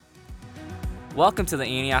Welcome to the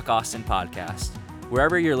Antioch Austin podcast.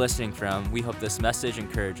 Wherever you're listening from, we hope this message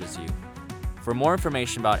encourages you. For more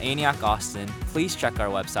information about Antioch Austin, please check our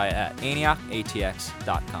website at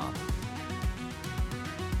antiochatx.com.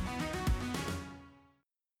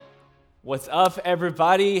 What's up,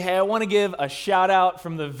 everybody? Hey, I want to give a shout out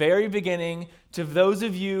from the very beginning to those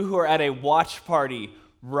of you who are at a watch party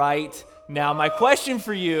right now. My question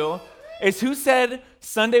for you is, who said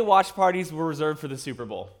Sunday watch parties were reserved for the Super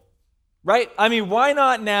Bowl? Right? I mean, why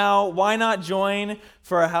not now? Why not join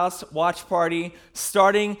for a house watch party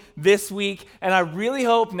starting this week? And I really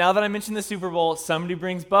hope, now that I mentioned the Super Bowl, somebody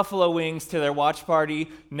brings buffalo wings to their watch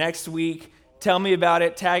party next week. Tell me about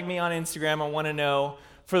it. Tag me on Instagram. I want to know.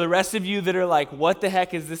 For the rest of you that are like, what the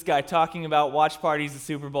heck is this guy talking about? Watch parties, the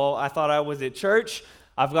Super Bowl. I thought I was at church.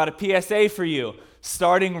 I've got a PSA for you.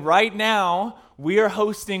 Starting right now, we are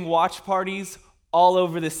hosting watch parties all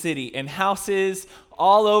over the city, in houses,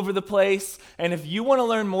 all over the place. And if you want to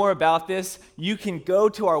learn more about this, you can go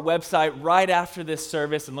to our website right after this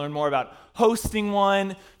service and learn more about hosting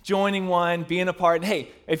one, joining one, being a part. And hey,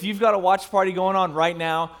 if you've got a watch party going on right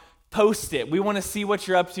now, post it. We want to see what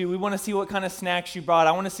you're up to. We want to see what kind of snacks you brought.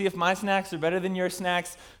 I want to see if my snacks are better than your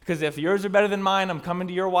snacks, because if yours are better than mine, I'm coming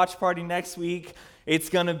to your watch party next week. It's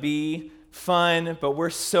going to be fun, but we're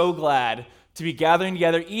so glad to be gathering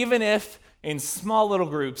together, even if in small little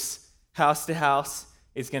groups, house to house.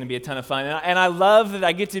 It's going to be a ton of fun. And I love that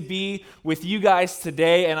I get to be with you guys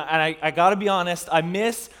today. And I got to be honest, I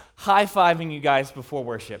miss high-fiving you guys before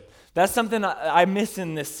worship. That's something I miss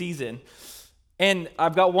in this season. And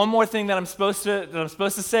I've got one more thing that I'm supposed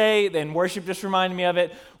to say, then worship just reminded me of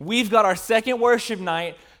it. We've got our second worship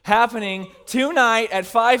night happening tonight at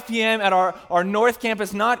 5 p.m. at our North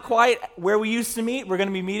Campus, not quite where we used to meet. We're going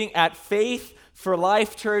to be meeting at Faith for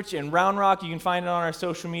Life Church in Round Rock. You can find it on our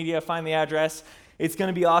social media, find the address. It's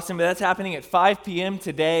going to be awesome, but that's happening at 5 p.m.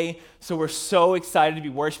 today, so we're so excited to be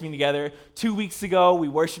worshiping together. 2 weeks ago, we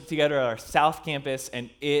worshiped together at our South Campus,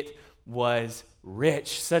 and it was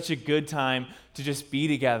rich. Such a good time to just be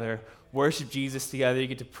together, worship Jesus together. You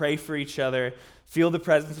get to pray for each other, feel the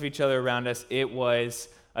presence of each other around us. It was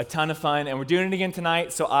a ton of fun, and we're doing it again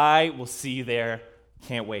tonight, so I will see you there.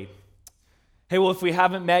 Can't wait. Hey, well, if we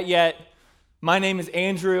haven't met yet, my name is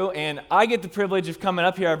Andrew, and I get the privilege of coming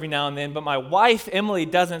up here every now and then, but my wife, Emily,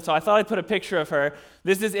 doesn't, so I thought I'd put a picture of her.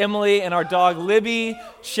 This is Emily and our dog, Libby.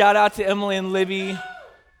 Shout out to Emily and Libby.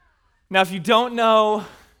 Now, if you don't know,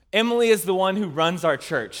 Emily is the one who runs our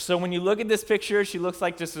church. So when you look at this picture, she looks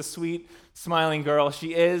like just a sweet, smiling girl.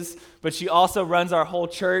 She is, but she also runs our whole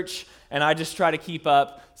church, and I just try to keep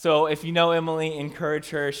up. So if you know Emily,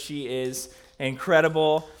 encourage her. She is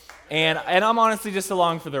incredible. And I'm honestly just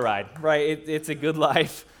along for the ride, right? It's a good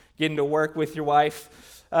life, getting to work with your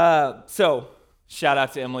wife. So shout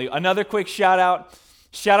out to Emily. Another quick shout out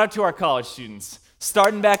to our college students.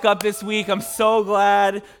 Starting back up this week, I'm so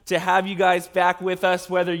glad to have you guys back with us,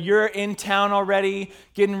 whether you're in town already,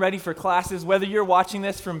 getting ready for classes, whether you're watching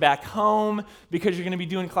this from back home because you're going to be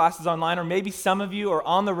doing classes online, or maybe some of you are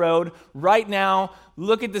on the road right now.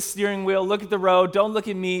 Look at the steering wheel, look at the road, don't look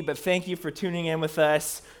at me, but thank you for tuning in with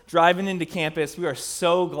us, driving into campus. We are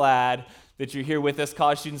so glad that you're here with us,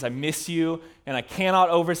 college students. I miss you, and I cannot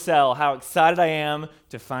oversell how excited I am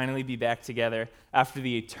to finally be back together after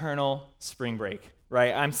the eternal spring break,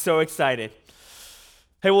 right? I'm so excited.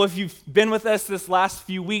 Hey, well, if you've been with us this last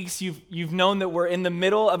few weeks, you've known that we're in the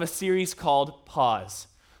middle of a series called Pause,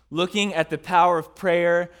 looking at the power of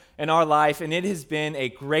prayer in our life, and it has been a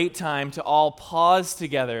great time to all pause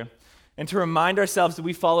together and to remind ourselves that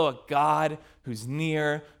we follow a God who's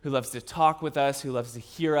near, who loves to talk with us, who loves to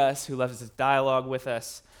hear us, who loves to dialogue with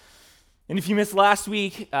us. And if you missed last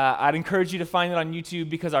week, I'd encourage you to find it on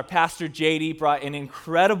YouTube, because our pastor, JD, brought an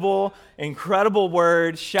incredible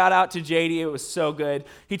word. Shout out to JD. It was so good.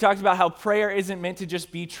 He talked about how prayer isn't meant to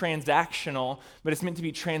just be transactional, but it's meant to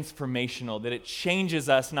be transformational, that it changes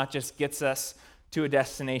us, not just gets us to a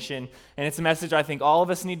destination. And it's a message I think all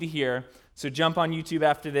of us need to hear. So jump on YouTube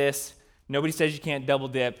after this. Nobody says you can't double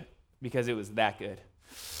dip, because it was that good.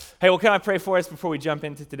 Hey, well, can I pray for us before we jump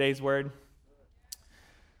into today's word?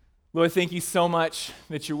 Lord, thank you so much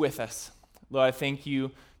that you're with us. Lord, I thank you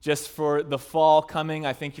just for the fall coming.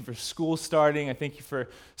 I thank you for school starting. I thank you for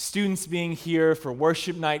students being here, for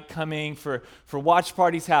worship night coming, for watch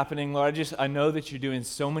parties happening. Lord, I know that you're doing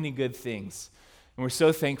so many good things, and we're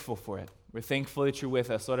so thankful for it. We're thankful that you're with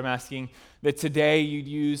us. Lord, I'm asking that today you'd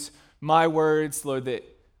use my words, Lord, that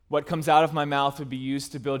what comes out of my mouth would be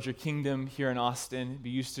used to build your kingdom here in Austin, be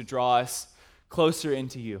used to draw us closer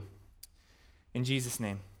into you. In Jesus'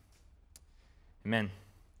 name, amen.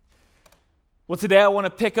 Well, today I want to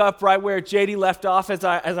pick up right where JD left off as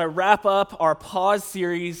I wrap up our pause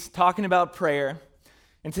series talking about prayer.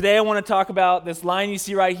 And today I want to talk about this line you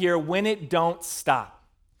see right here, when it don't stop.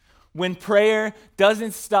 When prayer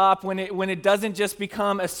doesn't stop, when it doesn't just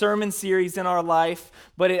become a sermon series in our life,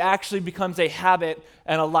 but it actually becomes a habit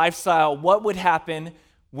and a lifestyle, what would happen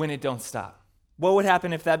when it don't stop? What would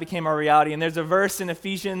happen if that became our reality? And there's a verse in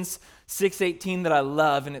Ephesians 6:18 that I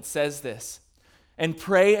love, and it says this: and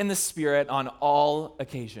pray in the Spirit on all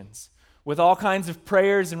occasions, with all kinds of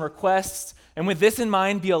prayers and requests, and with this in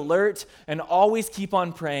mind, be alert and always keep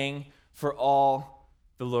on praying for all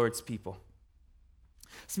the Lord's people.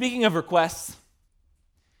 Speaking of requests,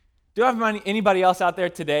 do I have anybody else out there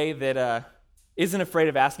today that isn't afraid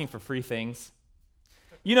of asking for free things?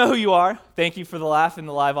 You know who you are. Thank you for the laugh in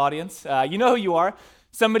the live audience. You know who you are.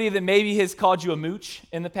 Somebody that maybe has called you a mooch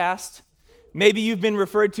in the past. Maybe you've been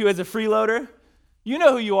referred to as a freeloader. You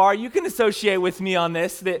know who you are. You can associate with me on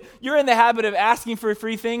this, that you're in the habit of asking for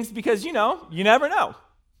free things because, you never know.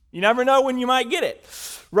 You never know when you might get it,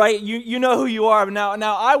 right? You know who you are. Now,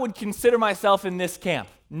 I would consider myself in this camp,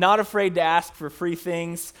 not afraid to ask for free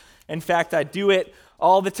things. In fact, I do it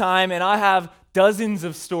all the time, and I have dozens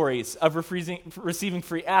of stories of receiving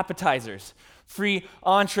free appetizers, free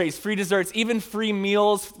entrees, free desserts, even free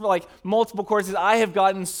meals, like multiple courses. I have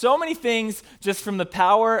gotten so many things just from the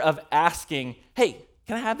power of asking, hey,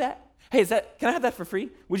 can I have that? Hey, can I have that for free?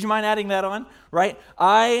 Would you mind adding that on? Right?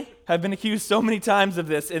 I have been accused so many times of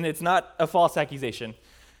this, and it's not a false accusation.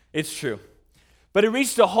 It's true. But it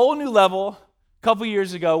reached a whole new level a couple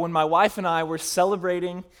years ago when my wife and I were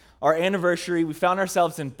celebrating our anniversary. We found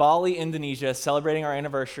ourselves in Bali, Indonesia, celebrating our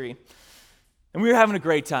anniversary. And we were having a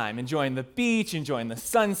great time, enjoying the beach, enjoying the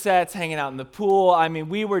sunsets, hanging out in the pool. I mean,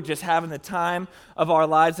 we were just having the time of our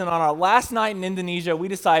lives. And on our last night in Indonesia, we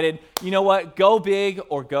decided, you know what, go big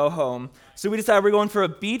or go home. So we decided we're going for a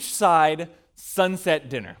beachside sunset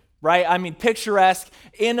dinner, right? I mean, picturesque,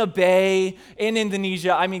 in a bay, in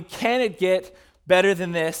Indonesia. I mean, can it get better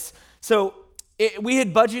than this? So we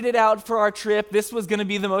had budgeted out for our trip. This was going to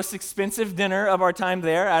be the most expensive dinner of our time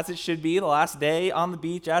there, as it should be, the last day on the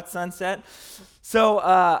beach at sunset. So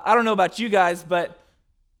I don't know about you guys, but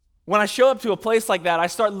when I show up to a place like that, I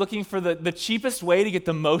start looking for the cheapest way to get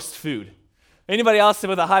the most food. Anybody else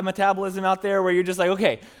with a high metabolism out there where you're just like,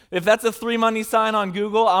 okay, if that's a 3 money sign on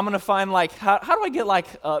Google, I'm going to find like, how do I get like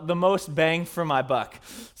the most bang for my buck?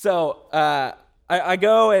 So I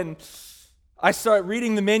go and I start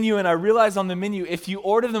reading the menu, and I realize on the menu, if you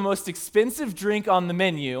order the most expensive drink on the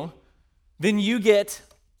menu, then you get,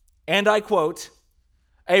 and I quote,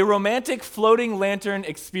 a romantic floating lantern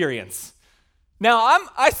experience. Now,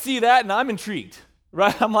 I see that, and I'm intrigued,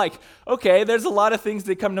 right? I'm like, okay, there's a lot of things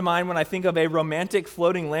that come to mind when I think of a romantic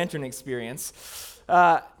floating lantern experience.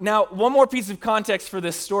 Now, one more piece of context for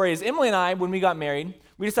this story is Emily and I, when we got married,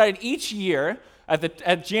 we decided each year,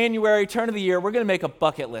 at January, turn of the year, we're going to make a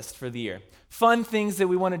bucket list for the year. Fun things that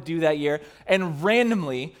we want to do that year. And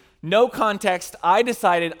randomly, no context, I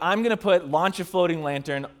decided I'm going to launch a floating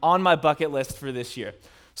lantern on my bucket list for this year.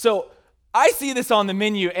 So I see this on the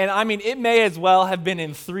menu, and I mean, it may as well have been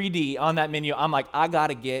in 3D on that menu. I'm like, I got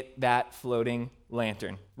to get that floating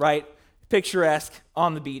lantern, right? Picturesque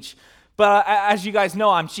on the beach. But as you guys know,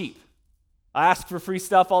 I'm cheap. I ask for free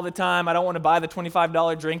stuff all the time. I don't want to buy the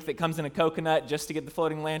 $25 drink that comes in a coconut just to get the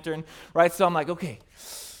floating lantern, right? So I'm like, okay,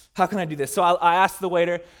 how can I do this? So I asked the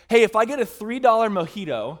waiter, hey, if I get a $3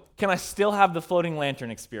 mojito, can I still have the floating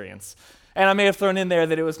lantern experience? And I may have thrown in there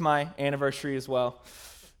that it was my anniversary as well.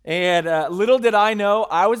 And little did I know,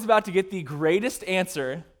 I was about to get the greatest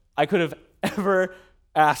answer I could have ever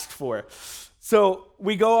asked for. So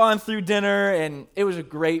we go on through dinner, and it was a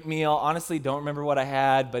great meal. Honestly, don't remember what I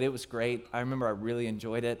had, but it was great. I remember I really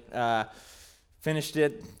enjoyed it. Finished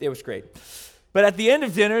it. It was great. But at the end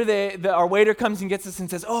of dinner, our waiter comes and gets us and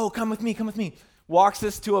says, oh, come with me. Walks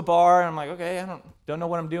us to a bar, and I'm like, okay, I don't know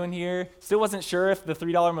what I'm doing here. Still wasn't sure if the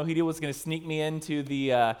 $3 mojito was going to sneak me into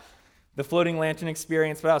the floating lantern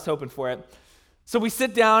experience, but I was hoping for it. So we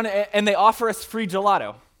sit down, and they offer us free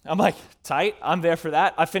gelato. I'm like, tight, I'm there for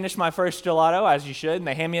that. I finished my first gelato, as you should, and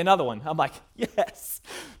they hand me another one. I'm like, yes,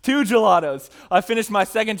 2 gelatos. I finished my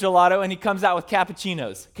second gelato, and he comes out with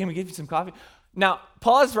cappuccinos. Can we give you some coffee? Now,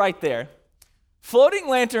 pause right there. Floating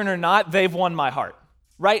lantern or not, they've won my heart,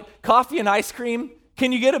 right? Coffee and ice cream,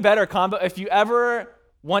 can you get a better combo? If you ever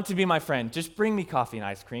want to be my friend, just bring me coffee and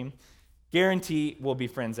ice cream. Guarantee we'll be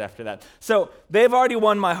friends after that. So they've already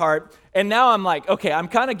won my heart, and now I'm like, okay, I'm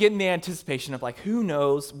kind of getting the anticipation of like, who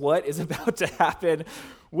knows what is about to happen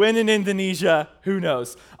When in Indonesia, who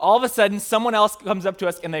knows? All of a sudden, someone else comes up to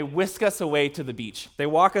us and they whisk us away to the beach. They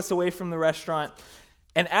walk us away from the restaurant.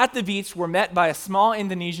 And at the beach, we're met by a small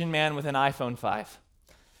Indonesian man with an iPhone 5.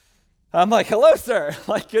 I'm like, hello, sir.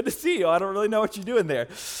 Like, good to see you. I don't really know what you're doing there.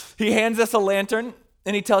 He hands us a lantern,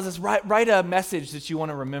 and he tells us, write a message that you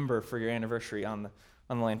want to remember for your anniversary on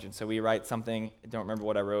the lantern. So we write something, I don't remember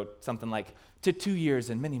what I wrote, something like, to 2 years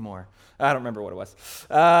and many more. I don't remember what it was.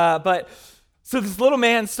 But so this little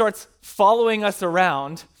man starts following us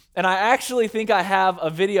around, and I actually think I have a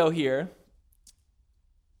video here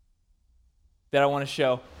that I want to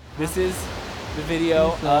show. This is the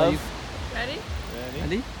video of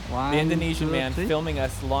Ready? the Indonesian man filming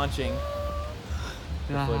us launching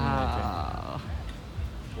the floating lantern. Wow.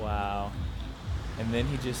 Wow. And then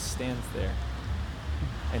he just stands there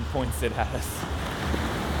and points it at us.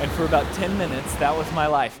 And for about 10 minutes, that was my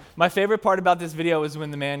life. My favorite part about this video is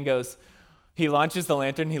when the man goes, he launches the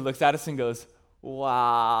lantern, he looks at us and goes,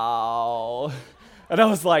 wow. And I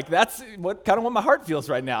was like, that's what my heart feels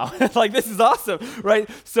right now. Like, this is awesome, right?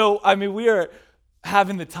 So, I mean, we are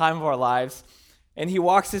having the time of our lives. And he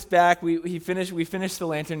walks us back. We finish the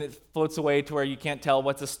lantern. It floats away to where you can't tell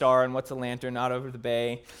what's a star and what's a lantern out over the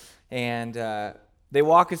bay. And they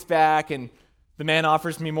walk us back, and the man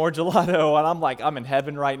offers me more gelato, and I'm like, I'm in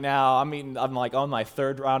heaven right now. I'm like on my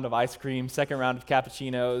third round of ice cream, second round of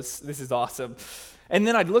cappuccinos. This is awesome. And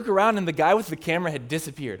then I'd look around, and the guy with the camera had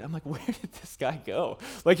disappeared. I'm like, where did this guy go?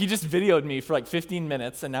 Like, he just videoed me for like 15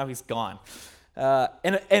 minutes, and now he's gone.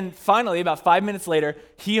 And finally, about 5 minutes later,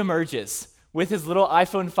 he emerges with his little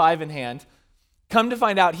iPhone 5 in hand. Come to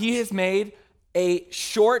find out, he has made a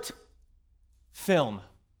short film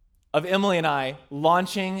of Emily and I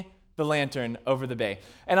launching the lantern over the bay.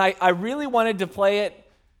 And I really wanted to play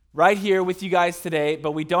it right here with you guys today,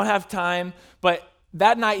 but we don't have time. But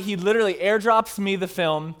that night, he literally airdrops me the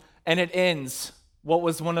film, and it ends what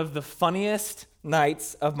was one of the funniest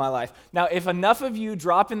nights of my life. Now, if enough of you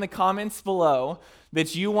drop in the comments below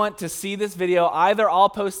that you want to see this video, either I'll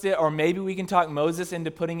post it or maybe we can talk Moses into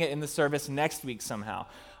putting it in the service next week somehow.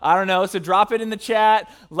 I don't know. So drop it in the chat.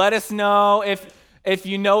 Let us know if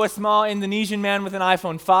you know a small Indonesian man with an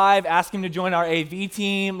iPhone 5, ask him to join our AV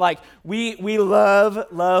team. Like, we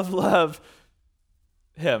love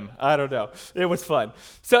him. I don't know. It was fun.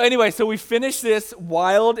 So anyway, so we finished this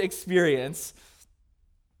wild experience,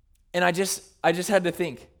 and I just had to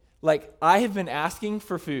think, like, I have been asking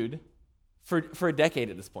for food for a decade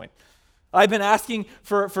at this point. I've been asking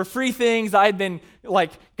for free things. I'd been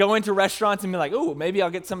like going to restaurants and be like, oh, maybe I'll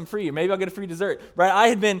get something free, or maybe I'll get a free dessert, right? I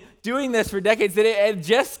had been doing this for decades. That it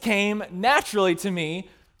just came naturally to me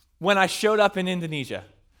when I showed up in Indonesia.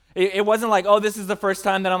 It wasn't like, oh, this is the first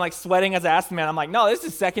time that I'm like sweating as I asked the man. I'm like, no, this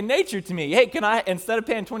is second nature to me. Hey, can I, instead of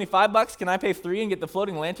paying $25, can I pay $3 and get the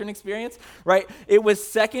floating lantern experience, right? It was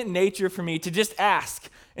second nature for me to just ask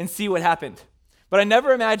and see what happened. But I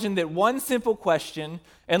never imagined that one simple question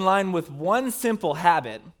in line with one simple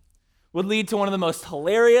habit would lead to one of the most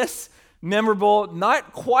hilarious, memorable,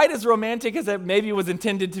 not quite as romantic as it maybe was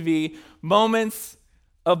intended to be, moments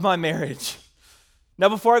of my marriage. Now,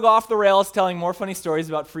 before I go off the rails telling more funny stories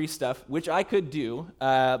about free stuff, which I could do,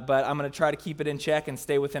 but I'm going to try to keep it in check and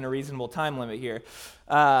stay within a reasonable time limit here,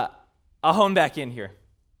 I'll hone back in here.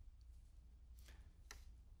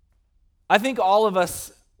 I think all of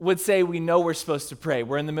us would say we know we're supposed to pray.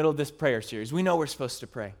 We're in the middle of this prayer series. We know we're supposed to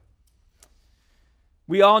pray.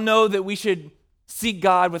 We all know that we should seek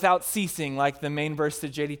God without ceasing, like the main verse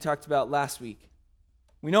that JD talked about last week.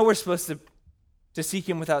 We know we're supposed to seek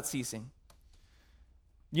Him without ceasing.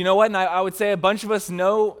 You know what? And I would say a bunch of us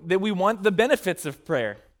know that we want the benefits of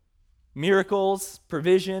prayer. Miracles,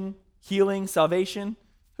 provision, healing, salvation.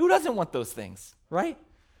 Who doesn't want those things, right?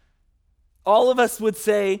 All of us would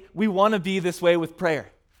say we want to be this way with prayer.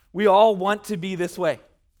 We all want to be this way.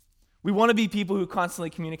 We want to be people who constantly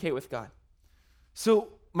communicate with God. So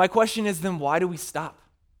my question is then, why do we stop?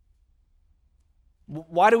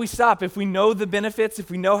 Why do we stop? If we know the benefits, if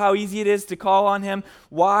we know how easy it is to call on Him,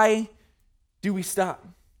 why do we stop?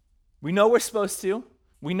 We know we're supposed to.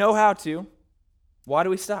 We know how to. Why do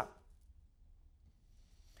we stop?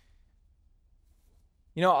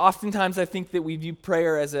 You know, oftentimes I think that we view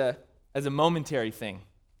prayer as a momentary thing.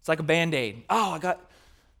 It's like a Band-Aid.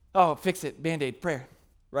 Fix it, Band-Aid, prayer,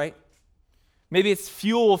 right? Maybe it's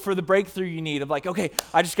fuel for the breakthrough you need of like, okay,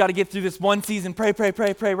 I just got to get through this one season, pray,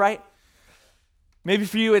 right? Maybe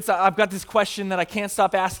for you, it's I've got this question that I can't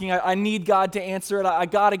stop asking. I need God to answer it. I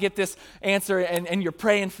got to get this answer, and you're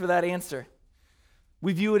praying for that answer.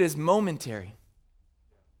 We view it as momentary.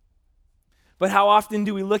 But how often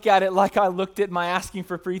do we look at it like I looked at my asking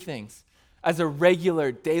for free things? as a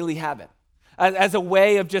regular daily habit, as a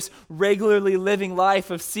way of just regularly living life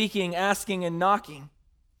of seeking, asking, and knocking.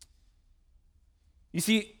 You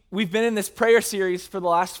see, we've been in this prayer series for the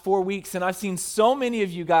last 4 weeks, and I've seen so many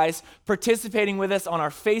of you guys participating with us on our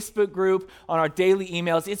Facebook group, on our daily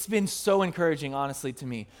emails. It's been so encouraging, honestly, to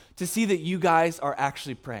me, to see that you guys are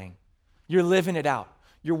actually praying. You're living it out.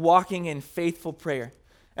 You're walking in faithful prayer.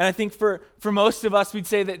 And I think for most of us, we'd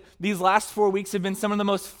say that these last 4 weeks have been some of the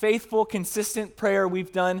most faithful, consistent prayer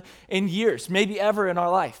we've done in years, maybe ever in our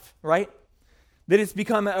life, right? That it's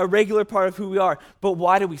become a regular part of who we are. But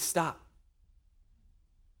why do we stop?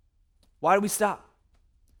 Why do we stop?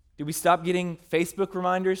 Did we stop getting Facebook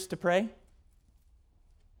reminders to pray?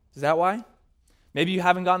 Is that why? Maybe you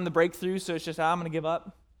haven't gotten the breakthrough, so it's just, I'm going to give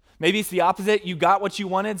up. Maybe it's the opposite. You got what you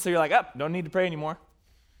wanted, so you're like, don't need to pray anymore.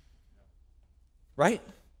 Right?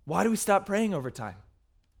 Why do we stop praying over time?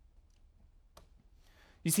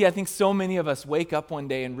 You see, I think so many of us wake up one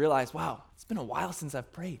day and realize, wow, it's been a while since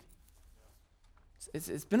I've prayed.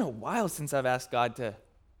 It's been a while since I've asked God to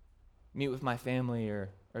meet with my family or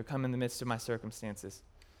come in the midst of my circumstances.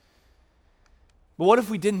 But what if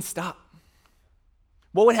we didn't stop?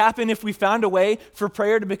 What would happen if we found a way for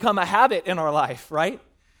prayer to become a habit in our life, right?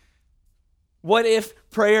 What if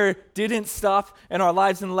prayer didn't stop in our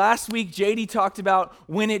lives? And last week, JD talked about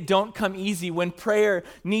when it don't come easy, when prayer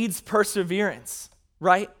needs perseverance,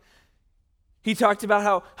 right? He talked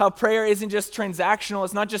about how prayer isn't just transactional.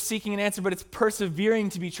 It's not just seeking an answer, but it's persevering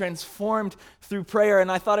to be transformed through prayer.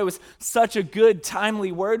 And I thought it was such a good,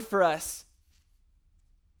 timely word for us.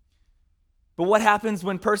 But what happens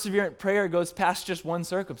when perseverant prayer goes past just one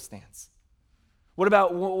circumstance? What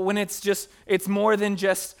about when it's more than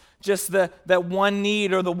just that one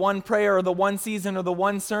need or the one prayer or the one season or the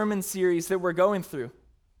one sermon series that we're going through?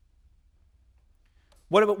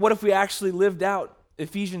 What if we actually lived out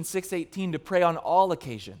Ephesians 6:18 to pray on all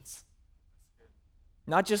occasions?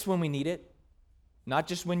 Not just when we need it, not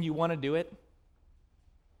just when you want to do it.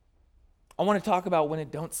 I want to talk about when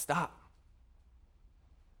it don't stop.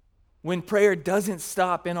 When prayer doesn't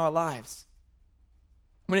stop in our lives.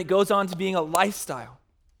 When it goes on to being a lifestyle.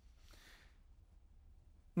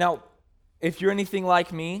 Now, if you're anything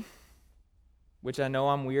like me, which I know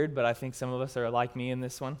I'm weird, but I think some of us are like me in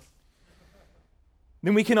this one,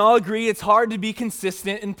 then we can all agree it's hard to be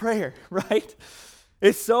consistent in prayer, right?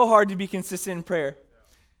 It's so hard to be consistent in prayer.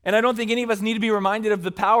 And I don't think any of us need to be reminded of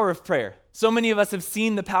the power of prayer. So many of us have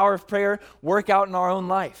seen the power of prayer work out in our own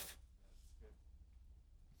life.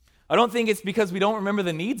 I don't think it's because we don't remember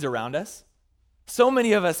the needs around us. So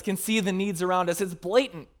many of us can see the needs around us. It's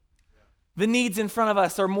blatant. The needs in front of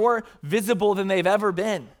us are more visible than they've ever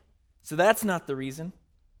been. So that's not the reason.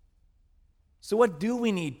 So what do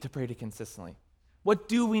we need to pray to consistently? What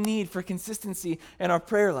do we need for consistency in our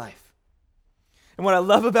prayer life? And what I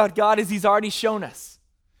love about God is He's already shown us,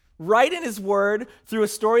 right in His Word, through a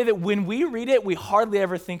story that when we read it, we hardly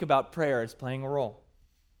ever think about prayer as playing a role.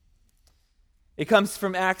 It comes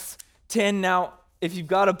from Acts 10. Now, if you've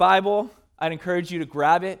got a Bible, I'd encourage you to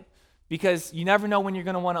grab it because you never know when you're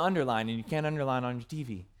going to want to underline, and you can't underline on your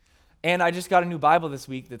TV. And I just got a new Bible this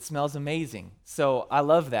week that smells amazing. So I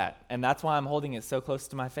love that, and that's why I'm holding it so close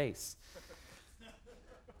to my face.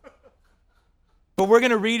 But we're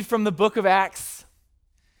going to read from the book of Acts.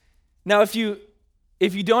 Now, if you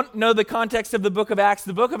don't know the context of the book of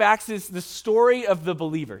Acts is the story of the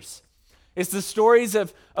believers. It's the stories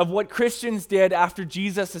of what Christians did after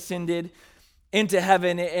Jesus ascended into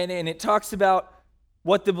heaven, and it talks about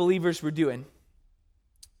what the believers were doing.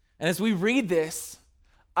 And as we read this,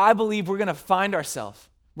 I believe we're going to find ourselves.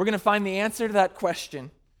 We're going to find the answer to that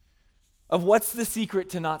question of what's the secret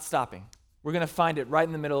to not stopping. We're going to find it right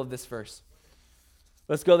in the middle of this verse.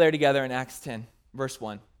 Let's go there together in Acts 10, verse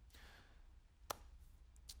 1. It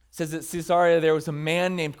says at Caesarea there was a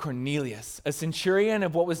man named Cornelius, a centurion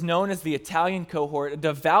of what was known as the Italian cohort, a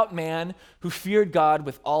devout man who feared God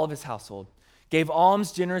with all of his household, gave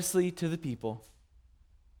alms generously to the people,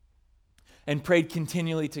 and prayed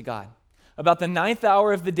continually to God. About the 9th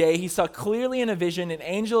hour of the day, he saw clearly in a vision an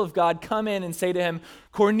angel of God come in and say to him,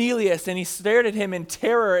 Cornelius, and he stared at him in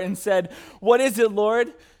terror and said, "What is it,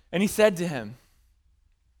 Lord?" And he said to him,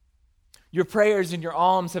 "Your prayers and your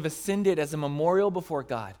alms have ascended as a memorial before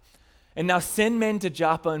God. And now send men to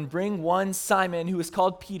Joppa and bring one Simon, who is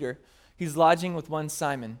called Peter. He's lodging with one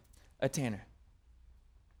Simon, a tanner,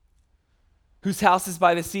 whose house is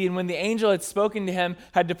by the sea." And when the angel had spoken to him,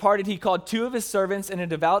 had departed, he called 2 of his servants and a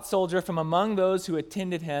devout soldier from among those who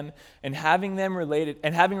attended him, and having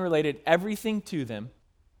related everything to them,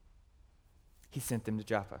 he sent them to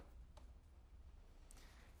Joppa.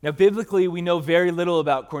 Now, biblically, we know very little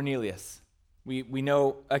about Cornelius. We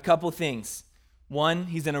know a couple things. One,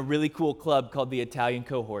 he's in a really cool club called the Italian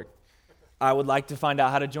Cohort. I would like to find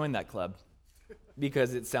out how to join that club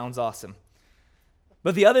because it sounds awesome.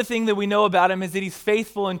 But the other thing that we know about him is that he's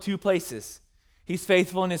faithful in two places. He's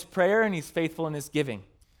faithful in his prayer and he's faithful in his giving.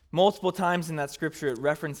 Multiple times in that scripture, it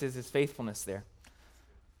references his faithfulness there.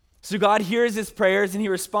 So God hears his prayers and he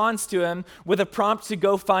responds to him with a prompt to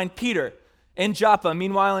go find Peter in Joppa.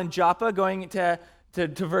 Meanwhile, in Joppa, going to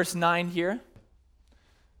verse 9 here,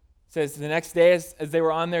 it says, the next day as they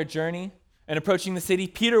were on their journey and approaching the city,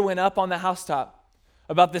 Peter went up on the housetop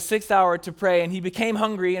about the 6th hour to pray, and he became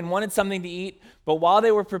hungry and wanted something to eat. But while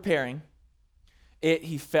they were preparing it,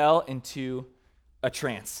 he fell into a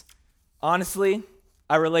trance. Honestly,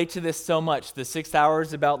 I relate to this so much. The 6th hour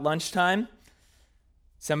is about lunchtime.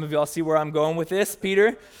 Some of y'all see where I'm going with this.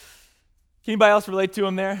 Peter, can anybody else relate to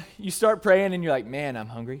him there? You start praying and you're like, man, I'm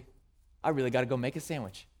hungry. I really got to go make a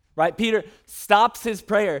sandwich, right? Peter stops his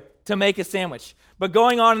prayer to make a sandwich. But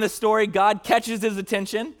going on in the story, God catches his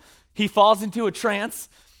attention. He falls into a trance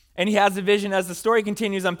and he has a vision. As the story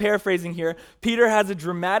continues, I'm paraphrasing here. Peter has a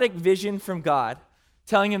dramatic vision from God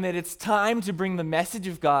telling him that it's time to bring the message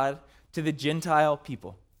of God to the Gentile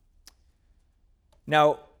people.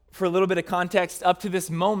 Now, for a little bit of context, up to this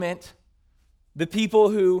moment, the people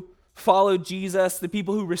who followed Jesus, the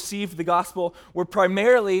people who received the gospel, were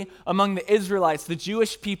primarily among the Israelites, the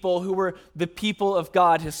Jewish people who were the people of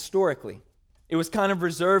God historically. It was kind of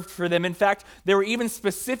reserved for them. In fact, there were even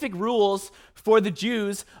specific rules for the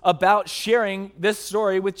Jews about sharing this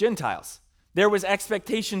story with Gentiles. There was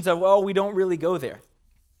expectations of, well, we don't really go there.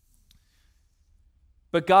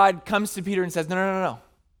 But God comes to Peter and says, no.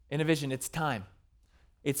 In a vision, it's time.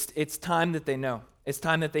 It's time that they know. It's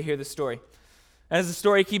time that they hear the story. And as the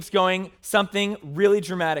story keeps going, something really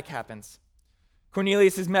dramatic happens.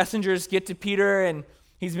 Cornelius' messengers get to Peter, and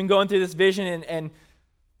he's been going through this vision, and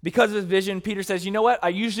because of his vision, Peter says, you know what? I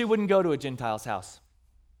usually wouldn't go to a Gentile's house.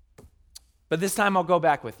 But this time I'll go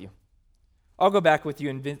back with you. I'll go back with you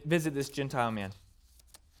and visit this Gentile man.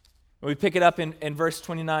 And we pick it up in verse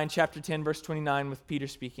 29, chapter 10, verse 29, with Peter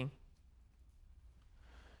speaking.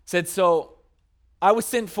 It said, so I was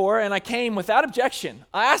sent for, and I came without objection.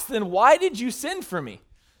 I asked them, why did you send for me?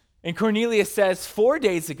 And Cornelius says, 4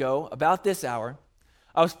 days ago, about this hour,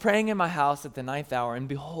 I was praying in my house at the 9th hour, and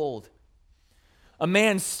behold, a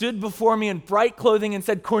man stood before me in bright clothing and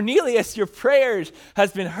said, Cornelius, your prayers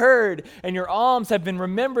has been heard, and your alms have been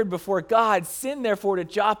remembered before God. Send therefore to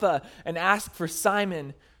Joppa and ask for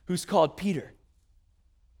Simon, who's called Peter.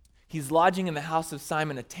 He's lodging in the house of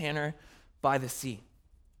Simon, a tanner by the sea.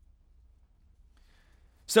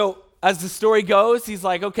 So as the story goes, he's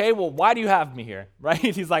like, okay, well, why do you have me here, right?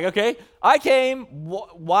 He's like, okay, I came.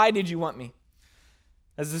 Why did you want me?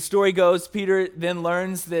 As the story goes, Peter then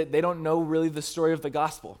learns that they don't know really the story of the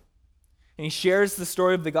gospel. And he shares the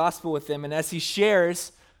story of the gospel with them. And as he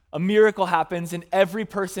shares, a miracle happens, and every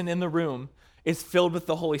person in the room is filled with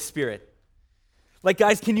the Holy Spirit. Like,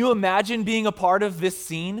 guys, can you imagine being a part of this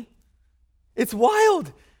scene? It's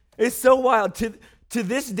wild. It's so wild. To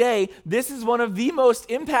this day, this is one of the most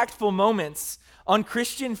impactful moments on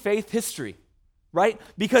Christian faith history, right?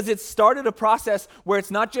 Because it started a process where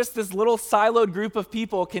it's not just this little siloed group of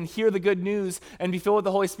people can hear the good news and be filled with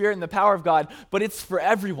the Holy Spirit and the power of God, but it's for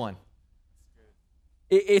everyone.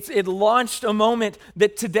 It launched a moment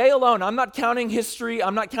that today alone, I'm not counting history,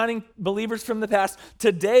 I'm not counting believers from the past.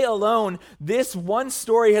 Today alone, this one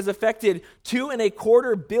story has affected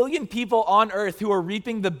 2.25 billion people on earth who are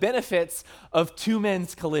reaping the benefits of two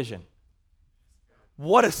men's collision.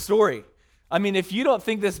 What a story. I mean, if you don't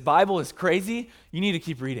think this Bible is crazy, you need to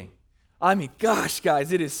keep reading. I mean, gosh,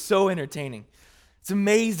 guys, it is so entertaining. It's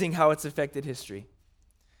amazing how it's affected history.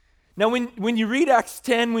 Now, when you read Acts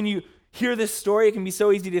 10, when you hear this story, it can be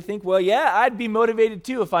so easy to think, well, yeah, I'd be motivated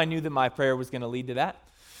too if I knew that my prayer was going to lead to that.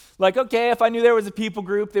 Like, okay, if I knew there was a people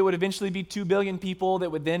group that would eventually be 2 billion people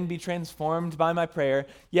that would then be transformed by my prayer,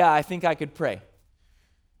 yeah, I think I could pray.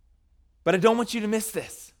 But I don't want you to miss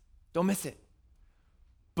this. Don't miss it.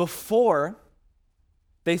 Before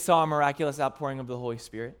they saw a miraculous outpouring of the Holy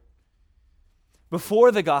Spirit,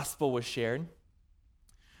 before the gospel was shared,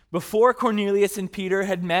 before Cornelius and Peter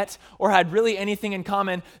had met or had really anything in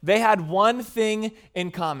common, they had one thing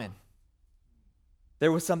in common.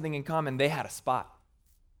 There was something in common. They had a spot.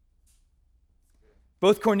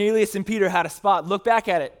 Both Cornelius and Peter had a spot. Look back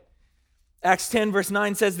at it. Acts 10 verse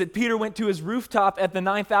 9 says that Peter went to his rooftop at the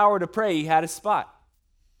 9th hour to pray. He had a spot.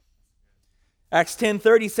 Acts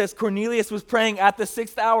 10:30 says Cornelius was praying at the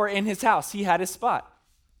 6th hour in his house. He had his spot.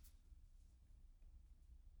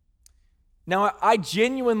 Now, I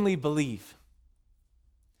genuinely believe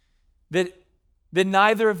that that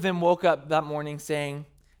neither of them woke up that morning saying,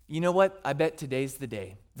 you know what, I bet today's the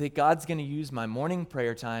day that God's going to use my morning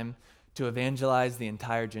prayer time to evangelize the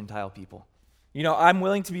entire Gentile people. You know, I'm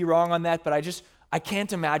willing to be wrong on that, but I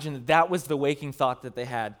can't imagine that that was the waking thought that they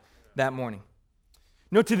had that morning.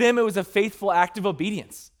 No, to them it was a faithful act of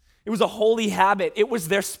obedience. It was a holy habit. It was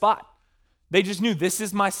their spot. They just knew, this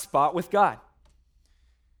is my spot with God.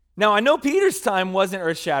 Now, I know Peter's time wasn't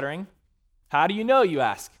earth-shattering. How do you know, you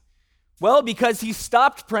ask? Well, because he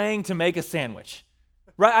stopped praying to make a sandwich,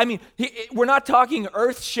 right? I mean, we're not talking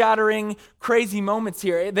earth-shattering, crazy moments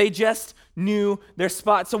here. They just knew their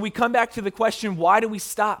spot. So we come back to the question, why do we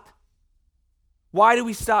stop? Why do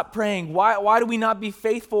we stop praying? Why do we not be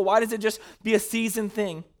faithful? Why does it just be a season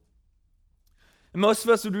thing? And most of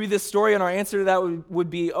us would read this story, and our answer to that would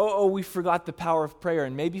be, we forgot the power of prayer.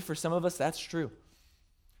 And maybe for some of us, that's true.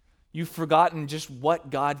 You've forgotten just what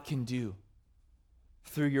God can do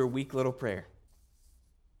through your weak little prayer.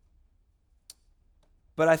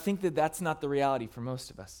 But I think that that's not the reality for most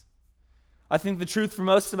of us. I think the truth for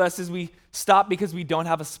most of us is we stop because we don't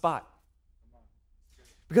have a spot.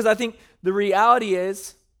 Because I think the reality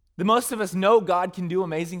is that most of us know God can do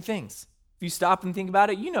amazing things. If you stop and think about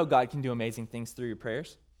it, you know God can do amazing things through your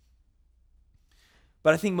prayers.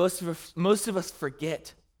 But I think most of us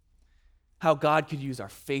forget how God could use our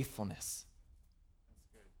faithfulness.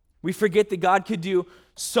 We forget that God could do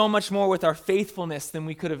so much more with our faithfulness than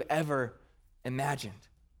we could have ever imagined.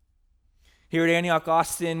 Here at Antioch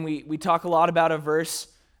Austin, we talk a lot about a verse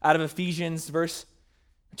out of Ephesians,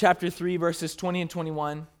 chapter 3, verses 20 and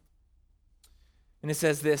 21. And it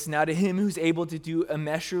says this, now to him who's able to do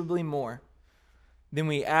immeasurably more than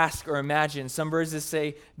we ask or imagine. Some verses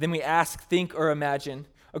say, than we ask, think, or imagine.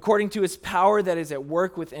 According to his power that is at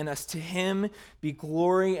work within us, to him be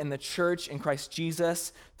glory in the church in Christ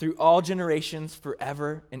Jesus through all generations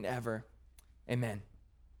forever and ever. Amen.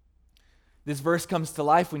 This verse comes to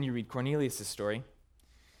life when you read Cornelius' story.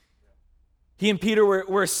 He and Peter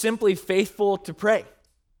were simply faithful to pray,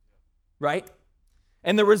 right?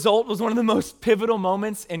 And the result was one of the most pivotal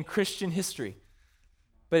moments in Christian history.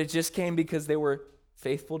 But it just came because they were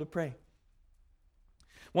faithful to pray.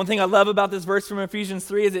 One thing I love about this verse from Ephesians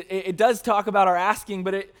 3 is it does talk about our asking,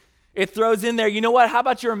 but it throws in there, you know what, how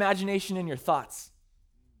about your imagination and your thoughts?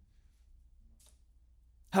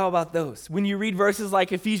 How about those? When you read verses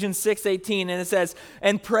like Ephesians 6:18, and it says,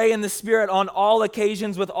 and pray in the Spirit on all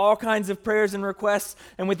occasions with all kinds of prayers and requests,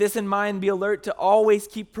 and with this in mind, be alert to always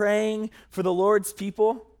keep praying for the Lord's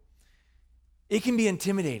people. It can be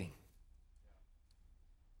intimidating.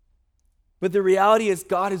 But the reality is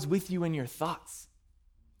God is with you in your thoughts.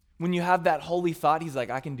 When you have that holy thought, he's like,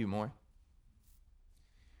 I can do more.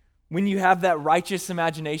 When you have that righteous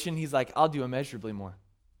imagination, he's like, I'll do immeasurably more.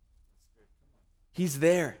 He's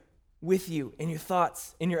there with you in your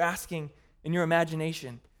thoughts, in your asking, in your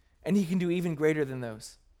imagination, and he can do even greater than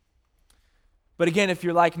those. But again, if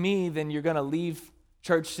you're like me, then you're going to leave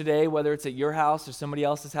church today, whether it's at your house or somebody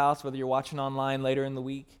else's house, whether you're watching online later in the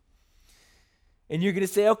week, and you're going to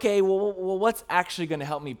say, okay, well, what's actually going to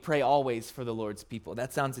help me pray always for the Lord's people?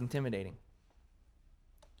 That sounds intimidating.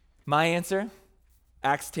 My answer,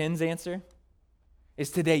 Acts 10's answer, is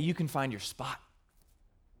today you can find your spot.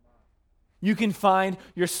 You can find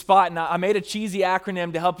your spot. Now, I made a cheesy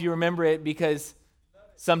acronym to help you remember it because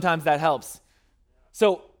sometimes that helps.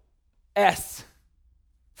 So, S,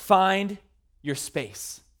 find your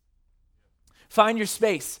space. Find your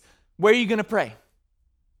space. Where are you going to pray?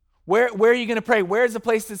 Where are you going to pray? Where's the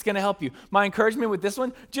place that's going to help you? My encouragement with this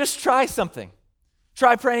one, just try something.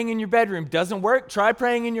 Try praying in your bedroom. Doesn't work? Try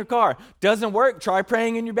praying in your car. Doesn't work? Try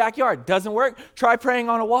praying in your backyard. Doesn't work? Try praying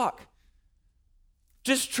on a walk.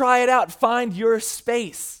 Just try it out. Find your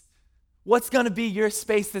space. What's going to be your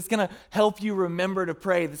space that's going to help you remember to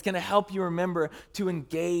pray, that's going to help you remember to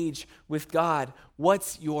engage with God?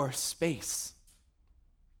 What's your space?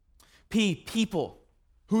 P, people.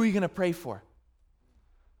 Who are you going to pray for?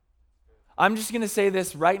 I'm just going to say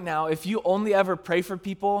this right now. If you only ever pray for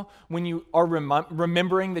people when you are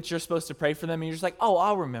remembering that you're supposed to pray for them, and you're just like, oh,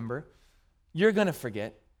 I'll remember, you're going to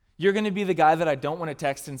forget. You're going to be the guy that I don't want to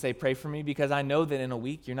text and say, pray for me, because I know that in a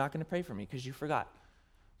week you're not going to pray for me because you forgot,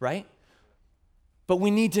 right? But we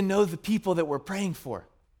need to know the people that we're praying for.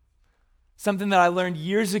 Something that I learned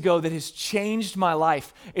years ago that has changed my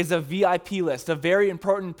life is a VIP list, a very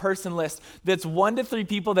important person list that's 1 to 3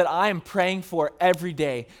 people that I am praying for every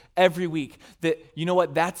day, every week. That, you know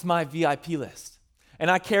what, that's my VIP list. And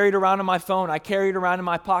I carry it around on my phone. I carry it around in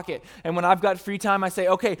my pocket. And when I've got free time, I say,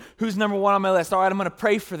 okay, who's number 1 on my list? All right, I'm going to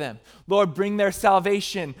pray for them. Lord, bring their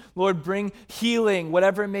salvation. Lord, bring healing,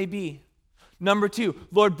 whatever it may be. Number 2,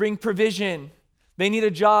 Lord, bring provision. They need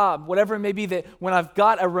a job, whatever it may be, that when I've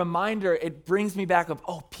got a reminder, it brings me back of,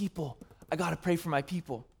 oh, people, I got to pray for my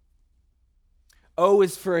people. O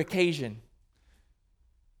is for occasion.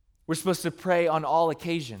 We're supposed to pray on all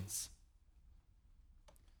occasions.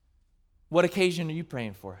 What occasion are you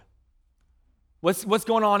praying for? What's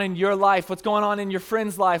going on in your life? What's going on in your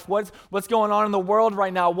friend's life? What's going on in the world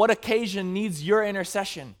right now? What occasion needs your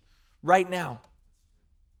intercession right now?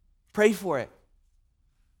 Pray for it.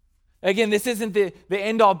 Again, this isn't the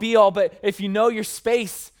end-all, be-all, but if you know your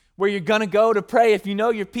space where you're going to go to pray, if you know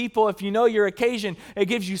your people, if you know your occasion, it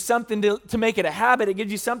gives you something to make it a habit. It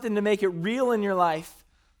gives you something to make it real in your life.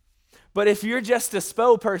 But if you're just a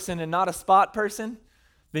SPO person and not a spot person,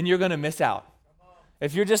 then you're going to miss out.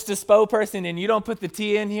 If you're just a SPO person and you don't put the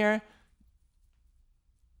T in here,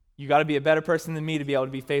 you got to be a better person than me to be able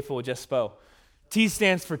to be faithful with just SPO. T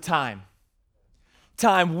stands for time.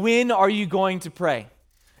 Time. When are you going to pray?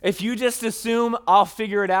 If you just assume I'll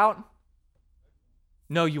figure it out,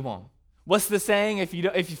 no, you won't. What's the saying? If you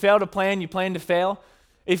fail to plan, you plan to fail.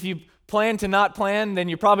 If you plan to not plan, then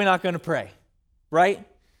you're probably not going to pray, right?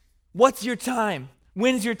 What's your time?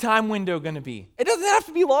 When's your time window going to be? It doesn't have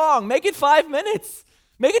to be long. Make it 5 minutes.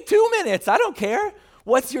 Make it 2 minutes. I don't care.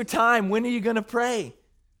 What's your time? When are you going to pray?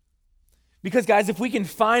 Because, guys, if we can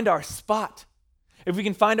find our spot, if we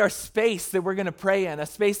can find our space that we're going to pray in, a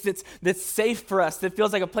space that's safe for us, that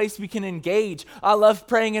feels like a place we can engage. I love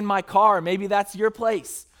praying in my car. Maybe that's your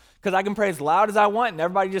place because I can pray as loud as I want and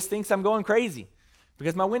everybody just thinks I'm going crazy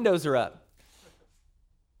because my windows are up.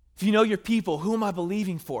 If you know your people, who am I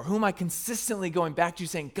believing for? Who am I consistently going back to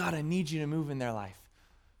saying, God, I need you to move in their life?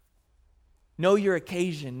 Know your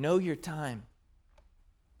occasion. Know your time.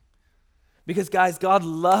 Because, guys, God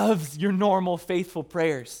loves your normal, faithful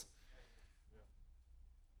prayers.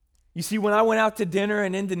 You see, when I went out to dinner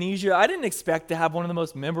in Indonesia, I didn't expect to have one of the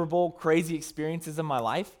most memorable, crazy experiences of my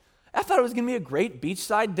life. I thought it was going to be a great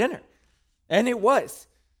beachside dinner. And it was.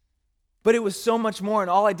 But it was so much more, and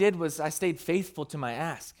all I did was I stayed faithful to my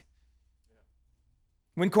ask.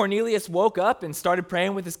 When Cornelius woke up and started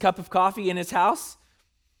praying with his cup of coffee in his house,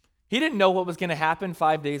 he didn't know what was going to happen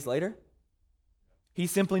 5 days later. He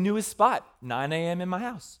simply knew his spot, 9 a.m. in my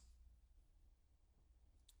house.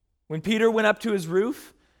 When Peter went up to his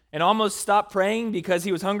roof and almost stopped praying because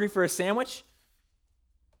he was hungry for a sandwich,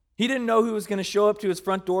 he didn't know who was going to show up to his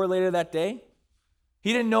front door later that day.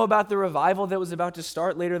 He didn't know about the revival that was about to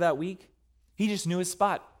start later that week. He just knew his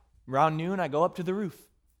spot. Around noon, I go up to the roof.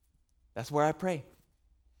 That's where I pray.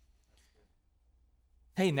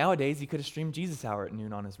 Hey, nowadays, he could have streamed Jesus Hour at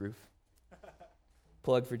noon on his roof.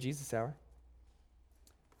 Plug for Jesus Hour.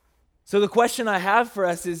 So the question I have for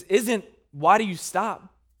us isn't why do you stop?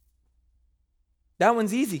 That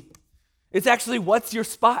one's easy. It's actually what's your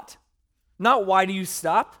spot? Not why do you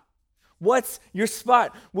stop? What's your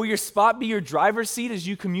spot? Will your spot be your driver's seat as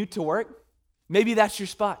you commute to work? Maybe that's your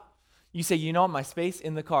spot. You say, you know what, my space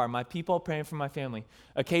in the car, my people praying for my family,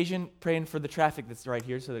 occasion praying for the traffic that's right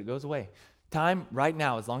here so that it goes away. Time right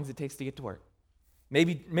now, as long as it takes to get to work.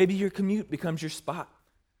 Maybe your commute becomes your spot.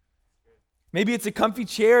 Maybe it's a comfy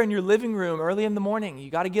chair in your living room early in the morning.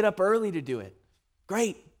 You got to get up early to do it.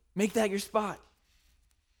 Great. Make that your spot.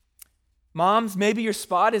 Moms, maybe your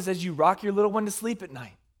spot is as you rock your little one to sleep at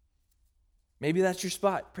night. Maybe that's your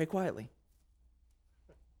spot. Pray quietly.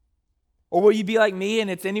 Or will you be like me and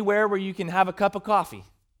it's anywhere where you can have a cup of coffee?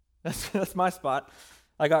 That's my spot.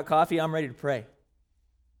 I got coffee, I'm ready to pray.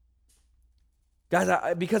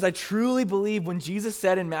 Guys, because I truly believe when Jesus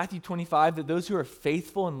said in Matthew 25 that those who are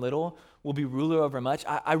faithful in little will be ruler over much,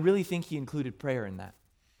 I really think he included prayer in that.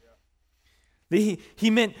 Yeah. He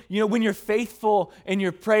meant, when you're faithful in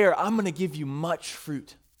your prayer, I'm going to give you much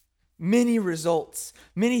fruit, many results,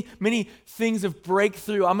 many things of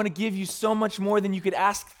breakthrough. I'm going to give you so much more than you could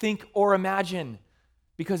ask, think, or imagine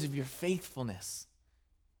because of your faithfulness.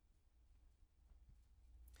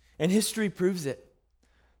 And history proves it.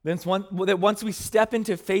 That once we step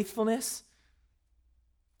into faithfulness,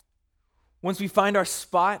 once we find our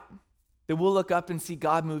spot, that we'll look up and see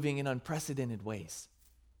God moving in unprecedented ways.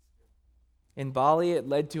 In Bali, it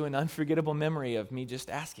led to an unforgettable memory of me just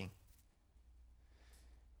asking.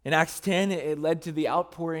 In Acts 10, it led to the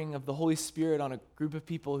outpouring of the Holy Spirit on a group of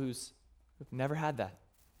people who've never had that.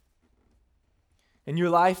 In your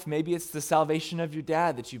life, maybe it's the salvation of your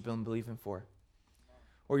dad that you've been believing for.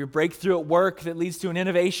 Or your breakthrough at work that leads to an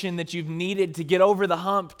innovation that you've needed to get over the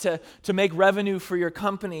hump to make revenue for your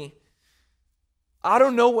company. I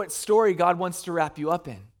don't know what story God wants to wrap you up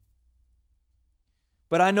in.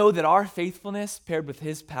 But I know that our faithfulness paired with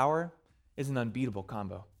his power is an unbeatable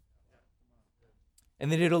combo. And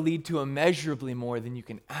that it'll lead to immeasurably more than you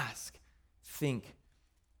can ask, think,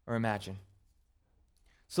 or imagine.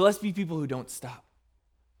 So let's be people who don't stop.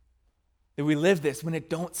 That we live this when it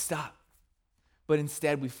don't stop, but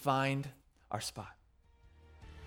instead we find our spot.